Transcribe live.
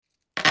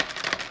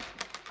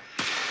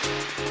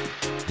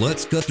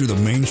Let's cut through the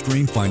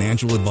mainstream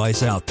financial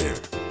advice out there.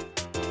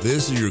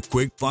 This is your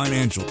quick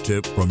financial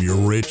tip from your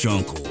rich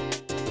uncle.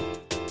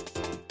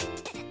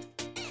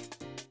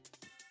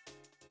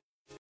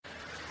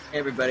 Hey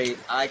everybody,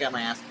 I got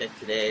my ass kicked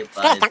today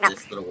by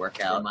this little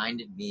workout. It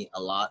reminded me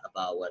a lot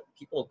about what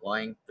people are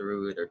going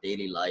through their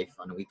daily life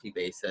on a weekly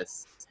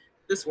basis.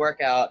 This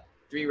workout,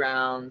 3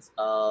 rounds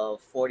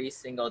of 40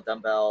 single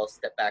dumbbell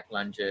step back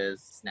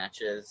lunges,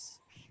 snatches,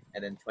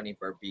 and then 20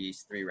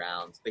 burpees, 3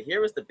 rounds. But here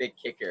was the big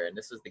kicker, and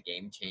this was the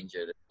game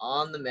changer.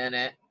 On the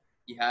minute,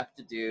 you have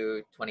to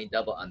do 20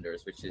 double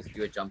unders, which is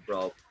do a jump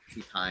rope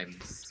 2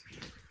 times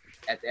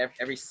at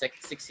every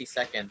 60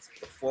 seconds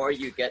before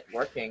you get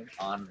working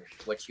on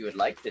what you would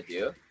like to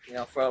do. You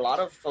know, for a lot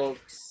of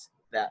folks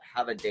that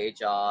have a day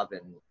job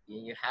and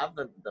you have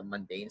the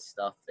mundane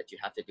stuff that you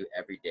have to do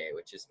every day,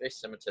 which is very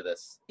similar to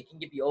this, it can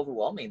be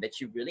overwhelming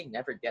that you really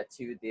never get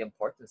to the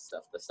important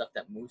stuff, the stuff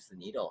that moves the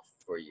needle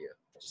for you.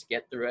 Just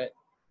get through it,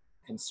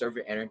 conserve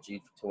your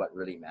energy to what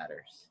really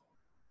matters.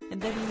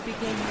 And then we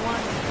became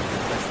one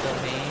with the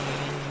main.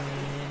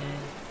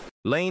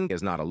 Lane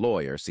is not a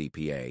lawyer,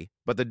 CPA,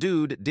 but the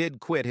dude did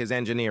quit his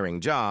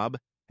engineering job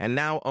and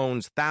now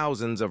owns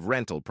thousands of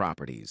rental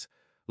properties.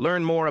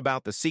 Learn more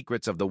about the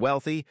secrets of the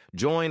wealthy.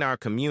 Join our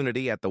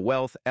community at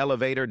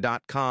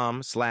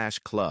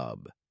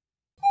thewealthelevator.com/club.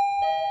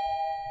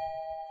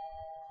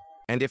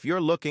 And if you're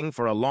looking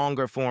for a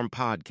longer form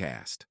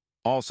podcast,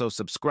 also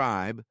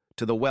subscribe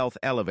to the Wealth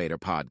Elevator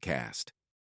podcast.